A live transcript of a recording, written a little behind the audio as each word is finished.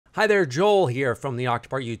Hi there, Joel here from the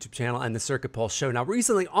Octopart YouTube channel and the Circuit Pulse Show. Now,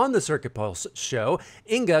 recently on the Circuit Pulse Show,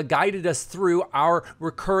 Inga guided us through our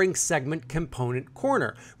recurring segment Component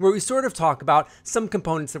Corner, where we sort of talk about some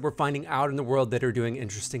components that we're finding out in the world that are doing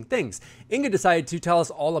interesting things. Inga decided to tell us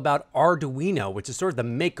all about Arduino, which is sort of the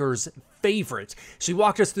maker's favorite. She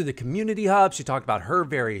walked us through the community hub, she talked about her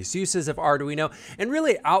various uses of Arduino, and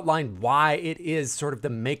really outlined why it is sort of the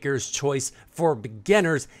maker's choice for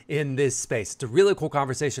beginners in this space. It's a really cool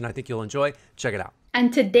conversation I think you'll enjoy. Check it out.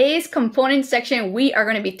 And today's component section, we are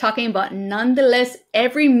going to be talking about nonetheless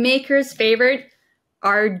every maker's favorite,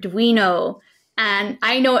 Arduino. And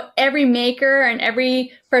I know every maker and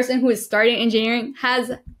every person who is starting engineering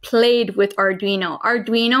has played with Arduino.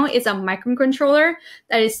 Arduino is a microcontroller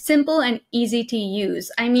that is simple and easy to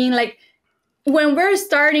use. I mean, like, when we're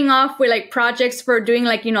starting off with like projects for doing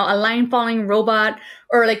like, a line following robot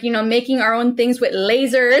or like, making our own things with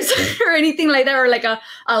lasers or anything like that, or like a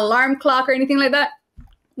alarm clock or anything like that,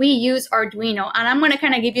 we use Arduino. And I'm going to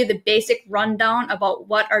kind of give you the basic rundown about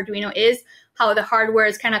what Arduino is, how the hardware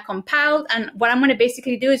is kind of compiled. And what I'm going to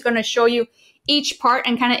basically do is going to show you each part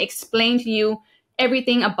and kind of explain to you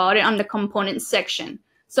everything about it on the component section.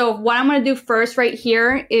 So what I'm going to do first right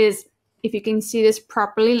here is, if you can see this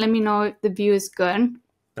properly, let me know if the view is good.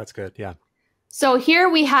 That's good, yeah. So here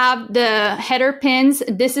we have the header pins.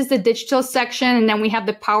 This is the digital section, and then we have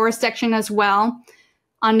the power section as well.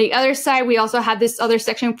 On the other side, we also have this other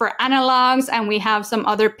section for analogs, and we have some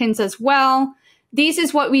other pins as well. This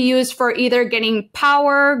is what we use for either getting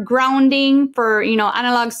power, grounding, for,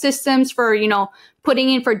 analog systems, for, putting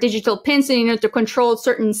in for digital pins, and, to control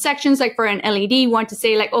certain sections, like for an LED, you want to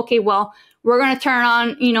say like, okay, well, we're going to turn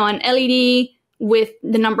on, an LED with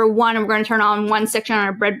the number 1, and we're going to turn on one section on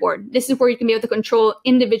our breadboard. This is where you can be able to control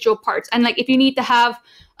individual parts. And like, if you need to have,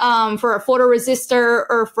 for a photoresistor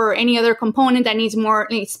or for any other component that needs more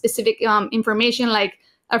specific information, like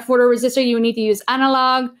a photoresistor, you need to use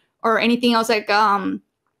analog, or anything else like, and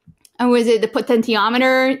was it the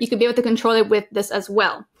potentiometer? You could be able to control it with this as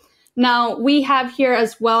well. Now we have here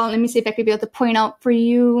as well, let me see if I could be able to point out for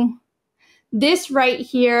you. This right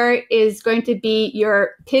here is going to be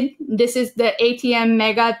your PID. This is the ATM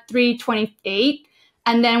Mega 328.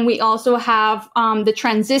 And then we also have the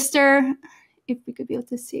transistor, if we could be able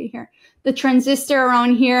to see here, the transistor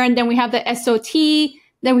around here. And then we have the SOT.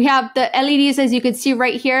 Then we have the LEDs, as you can see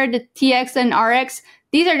right here, the TX and RX.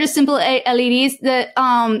 These are just simple LEDs. The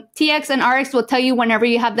TX and RX will tell you whenever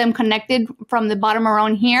you have them connected from the bottom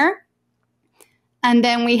around here. And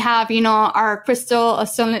then we have, our crystal, I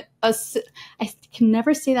can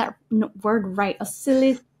never say that word right.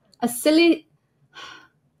 Oscillator.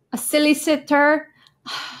 Oscillator?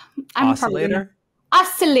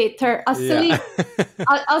 Oscillator. Yeah.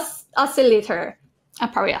 Oscillator. I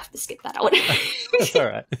probably have to skip that out. That's all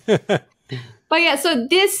right. But yeah, so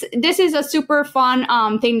this is a super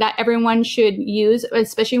fun thing that everyone should use,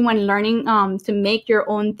 especially when learning to make your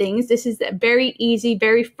own things. This is very easy,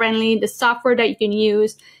 very friendly. The software that you can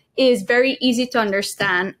use is very easy to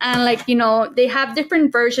understand. And like, they have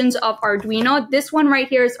different versions of Arduino. This one right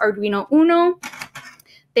here is Arduino UNO.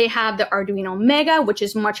 They have the Arduino Mega, which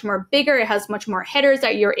is much more bigger. It has much more headers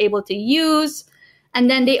that you're able to use. And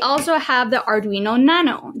then they also have the Arduino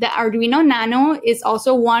Nano. The Arduino Nano is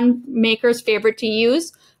also one maker's favorite to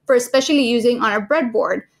use, for especially using on a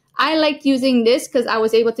breadboard. I liked using this because I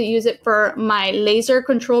was able to use it for my laser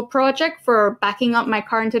control project for backing up my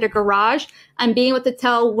car into the garage and being able to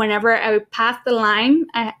tell whenever I would pass the line.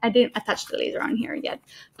 I didn't attach the laser on here yet,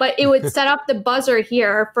 but it would set up the buzzer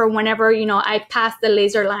here for whenever, I passed the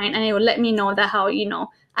laser line, and it would let me know that how,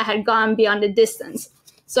 I had gone beyond the distance.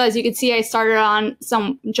 So as you can see, I started on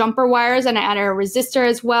some jumper wires and I added a resistor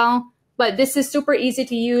as well. But this is super easy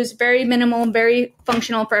to use, very minimal, very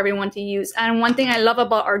functional for everyone to use. And one thing I love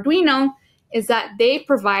about Arduino is that they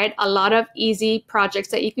provide a lot of easy projects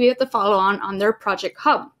that you can be able to follow on their project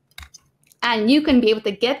hub. And you can be able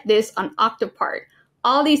to get this on Octopart.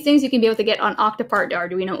 All these things you can be able to get on Octopart, the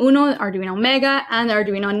Arduino UNO, the Arduino Mega, and the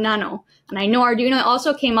Arduino Nano. And I know Arduino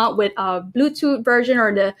also came out with a Bluetooth version,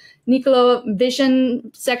 or the Nicolo Vision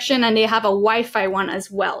section, and they have a Wi-Fi one as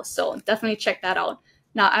well. So definitely check that out.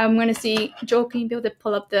 Now I'm going to see, Joe, can you be able to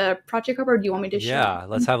pull up the project hub, or do you want me to show? Yeah,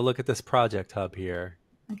 let's have a look at this project hub here.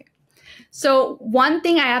 Okay. So one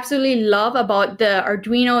thing I absolutely love about the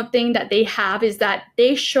Arduino thing that they have is that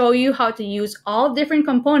they show you how to use all different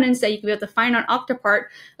components that you can be able to find on Octopart.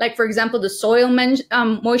 Like, for example, the soil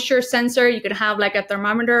moisture sensor, you could have like a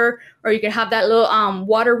thermometer, or you could have that little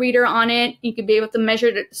water reader on it. You could be able to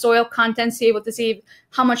measure the soil contents, be able to see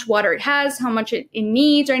how much water it has, how much it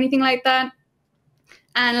needs, or anything like that.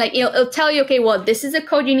 And like it'll tell you, okay, well, this is the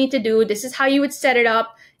code you need to do. This is how you would set it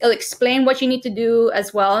up. It'll explain what you need to do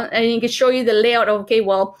as well. And it can show you the layout of, okay,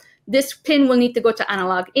 well, this pin will need to go to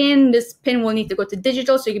analog in, this pin will need to go to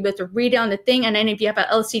digital, so you can be able to read it on the thing. And then if you have an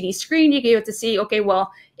LCD screen, you can be able to see, okay,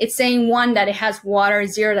 well, it's saying 1 that it has water,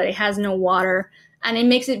 0 that it has no water. And it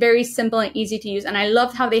makes it very simple and easy to use. And I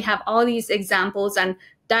love how they have all these examples and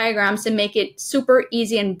diagrams to make it super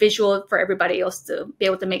easy and visual for everybody else to be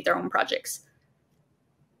able to make their own projects.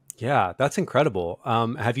 Yeah, that's incredible.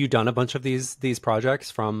 Have you done a bunch of these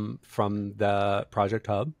projects from the Project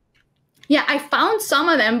Hub? Yeah, I found some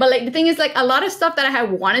of them, but like the thing is, like a lot of stuff that I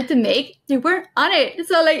had wanted to make, they weren't on it.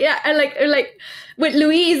 So like, yeah, I like with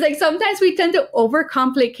Louise, like sometimes we tend to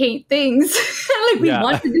overcomplicate things. Like we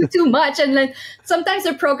want to do too much, and then sometimes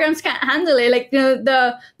the programs can't handle it. Like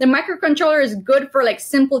the microcontroller is good for like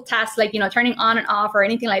simple tasks, like turning on and off or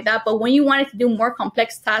anything like that. But when you want it to do more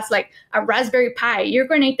complex tasks, like a Raspberry Pi, you're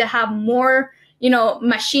going to need to have more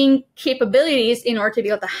machine capabilities in order to be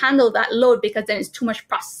able to handle that load, because then it's too much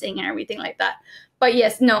processing and everything like that. But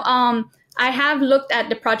yes, no, I have looked at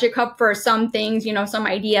the Project Hub for some things, some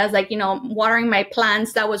ideas, like, watering my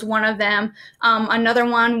plants. That was one of them. Another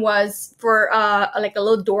one was for like a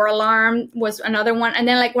little door alarm was another one. And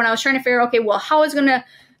then like when I was trying to figure out, okay, well, how I was going to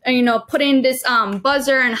put in this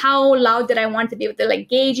buzzer and how loud did I want to be able to like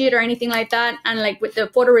gauge it or anything like that. And like with the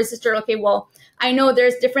photoresistor, okay, well, I know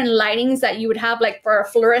there's different lightings that you would have, like for a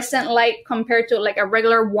fluorescent light compared to like a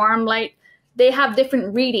regular warm light. They have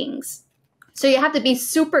different readings. So you have to be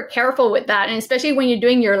super careful with that. And especially when you're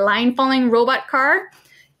doing your line following robot car,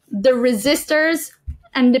 the resistors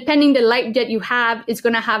and depending the light that you have is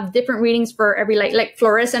going to have different readings for every light. Like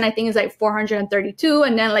fluorescent, I think is like 432.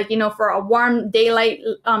 And then like, for a warm daylight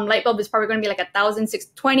light bulb is probably going to be like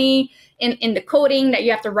 1,620 in the coding that you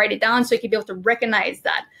have to write it down so you can be able to recognize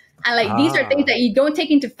that. And like these are things that you don't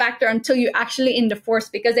take into factor until you're actually in the force,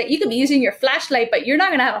 because you could be using your flashlight, but you're not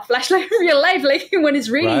going to have a flashlight in real life, like when it's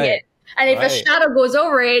reading it. And if a shadow goes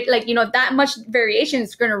over it, like, that much variation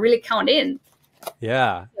is going to really count in.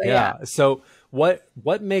 Yeah. So what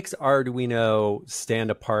makes Arduino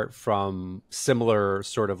stand apart from similar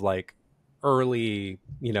sort of like early,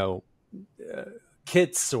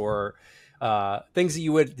 kits or things that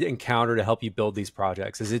you would encounter to help you build these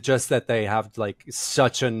projects? Is it just that they have like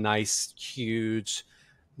such a nice, huge,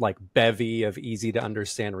 like bevy of easy to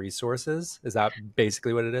understand resources? Is that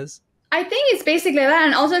basically what it is? I think it's basically that.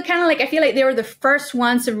 And also kind of like, I feel like they were the first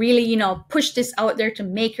ones to really, push this out there to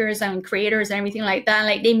makers and creators and everything like that.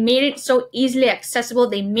 Like they made it so easily accessible.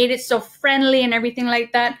 They made it so friendly and everything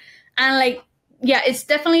like that. And like, yeah, it's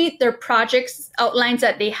definitely their projects outlines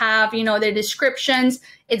that they have, their descriptions.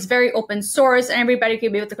 It's very open source and everybody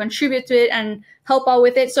can be able to contribute to it and help out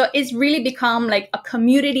with it. So it's really become like a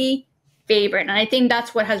community favorite. And I think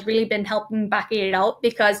that's what has really been helping back it out,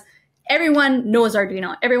 because everyone knows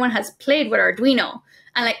Arduino. Everyone has played with Arduino,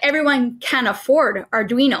 and like everyone can afford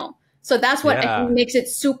Arduino. So that's what I think makes it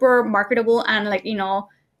super marketable, and like,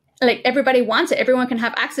 like everybody wants it. Everyone can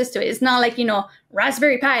have access to it. It's not like,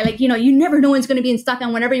 Raspberry Pi, like, you never know when it's going to be in stock,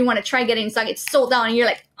 and whenever you want to try getting in stock, it's sold out and you're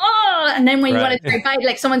like, oh, and then when you want to try buy it,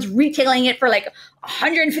 like someone's retailing it for like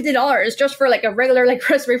 $150 just for like a regular like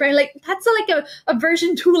Raspberry Pi. Like that's like a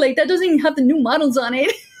version 2, like that doesn't even have the new models on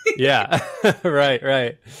it. Yeah.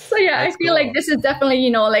 Right. So yeah, that's I feel cool. Like this is definitely,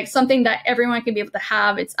 like something that everyone can be able to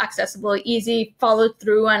have. It's accessible, easy, follow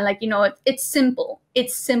through, and like, it's simple.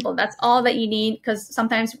 It's simple. That's all that you need, because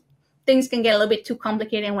sometimes things can get a little bit too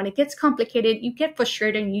complicated. And when it gets complicated, you get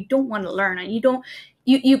frustrated and you don't want to learn, and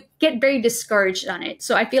you get very discouraged on it.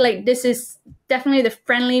 So I feel like this is definitely the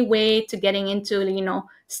friendly way to getting into,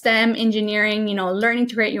 STEM engineering, learning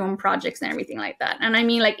to create your own projects and everything like that. And I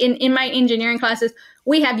mean, like in my engineering classes,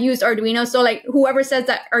 we have used Arduino. So like whoever says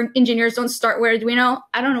that our engineers don't start with Arduino,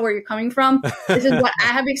 I don't know where you're coming from. This is what I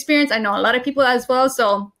have experienced. I know a lot of people as well.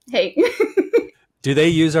 So, hey. Do they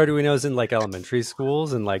use Arduinos in like elementary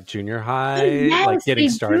schools and like junior high, like getting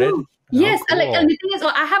started? Do. Yes. Oh, cool. And the thing is,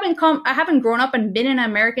 I haven't grown up and been in an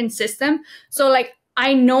American system. So like,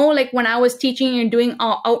 I know like when I was teaching and doing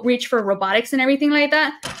outreach for robotics and everything like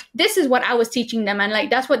that, this is what I was teaching them. And like,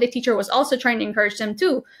 that's what the teacher was also trying to encourage them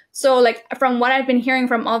too. So like from what I've been hearing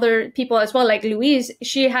from other people as well, like Louise,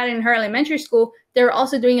 she had in her elementary school, they were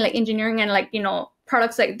also doing like engineering and like,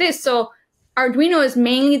 products like this. So Arduino is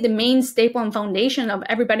mainly the main staple and foundation of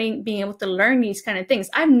everybody being able to learn these kind of things.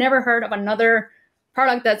 I've never heard of another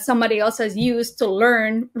product that somebody else has used to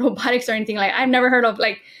learn robotics or anything. Like I've never heard of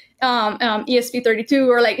like ESP32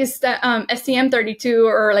 or like STM32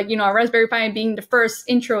 or like, a Raspberry Pi being the first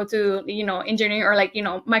intro to, engineering or like,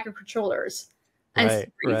 microcontrollers. And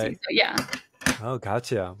right. So, yeah. Oh,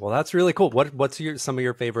 gotcha. Well, that's really cool. What's some of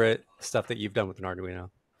your favorite stuff that you've done with an Arduino?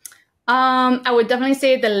 I would definitely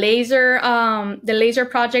say the laser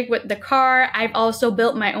project with the car. I've also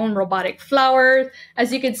built my own robotic flowers.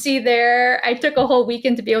 As you can see there, I took a whole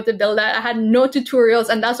weekend to be able to build that. I had no tutorials,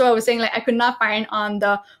 and that's what I was saying. Like, I could not find on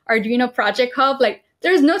the Arduino Project Hub. Like,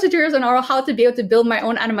 there's no tutorials on how to be able to build my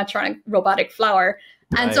own animatronic robotic flower.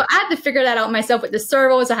 And so I had to figure that out myself with the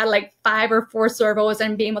servos. I had like 5 or 4 servos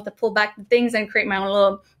and being able to pull back the things and create my own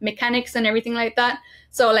little mechanics and everything like that.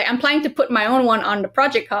 So like, I'm planning to put my own one on the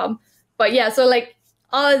Project Hub. But yeah, so like,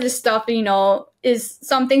 all of this stuff, you know, is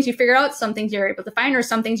some things you figure out, some things you're able to find, or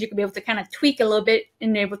some things you could be able to kind of tweak a little bit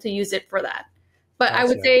and able to use it for that. But gotcha. I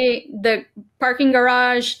would say the parking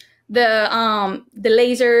garage, the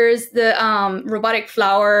lasers, the robotic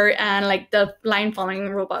flower, and like the line following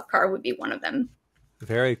robot car would be one of them.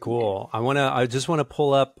 Very cool. I just want to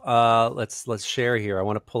pull up, let's share here. I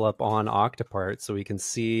want to pull up on Octopart so we can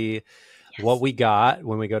see what we got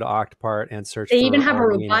when we go to Octopart and search for They even have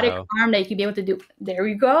Arduino. A robotic arm that you can be able to do. There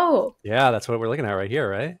we go. Yeah, that's what we're looking at right here,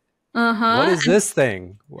 right? Uh-huh. What is this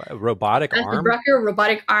thing? A robotic arm? A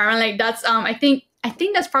robotic arm. Like, that's, I think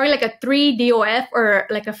that's probably like a 3 DOF or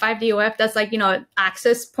like a 5 DOF. That's like, you know,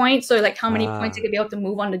 access point. So like how many points you could be able to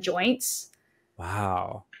move on the joints.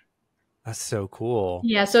 Wow. That's so cool.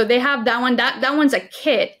 Yeah, so they have that one. That one's a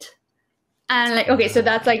kit. And like, okay, so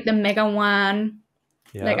that's like the mega one.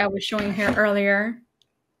 Yep. Like I was showing here earlier.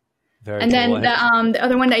 Very and cool. Then the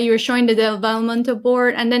other one that you were showing, the developmental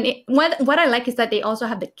board. And then what I like is that they also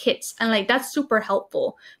have the kits, and like that's super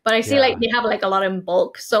helpful. But I see like they have like a lot in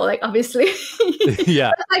bulk. So like obviously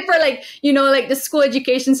yeah. Like for like, you know, like the school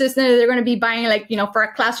education system, they're gonna be buying like, you know, for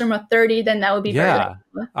a classroom of 30, then that would be very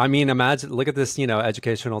helpful. I mean, imagine, look at this, you know,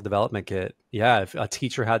 educational development kit. Yeah, if a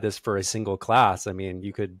teacher had this for a single class, I mean,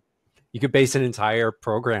 you could base an entire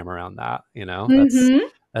program around that, you know.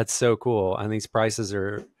 That's so cool. And these prices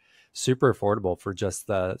are super affordable for just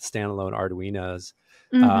the standalone Arduinos.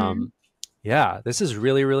 Yeah, this is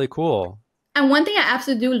really, really cool. And one thing I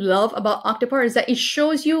absolutely do love about Octopart is that it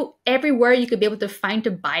shows you everywhere you could be able to find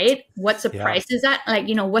to buy it, what's the price is at, like,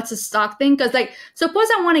 you know, what's the stock thing. Because like, suppose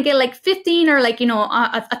I want to get like 15 or like, you know,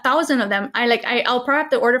 1,000 of them. I'll probably have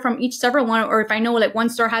to order from each several one. Or if I know like one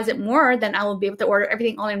store has it more, then I will be able to order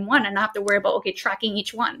everything all in one and not have to worry about, okay, tracking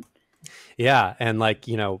each one. Yeah. And like,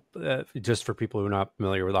 you know, just for people who are not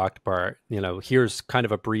familiar with Octopart, you know, here's kind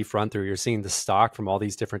of a brief run through. You're seeing the stock from all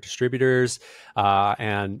these different distributors.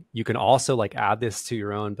 And you can also like add this to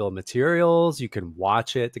your own bill of materials. You can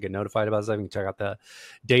watch it to get notified about stuff. You can check out the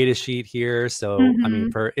data sheet here. So, I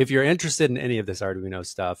mean, if you're interested in any of this Arduino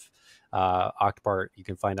stuff, Octopart, you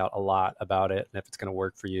can find out a lot about it and if it's going to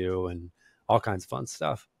work for you and all kinds of fun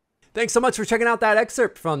stuff. Thanks so much for checking out that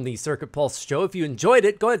excerpt from the Circuit Pulse show. If you enjoyed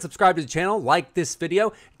it, go ahead and subscribe to the channel, like this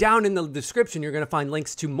video. Down in the description, you're going to find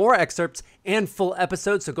links to more excerpts and full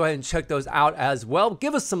episodes, so go ahead and check those out as well.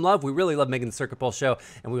 Give us some love. We really love making the Circuit Pulse show,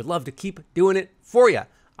 and we would love to keep doing it for you.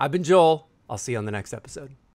 I've been Joel. I'll see you on the next episode.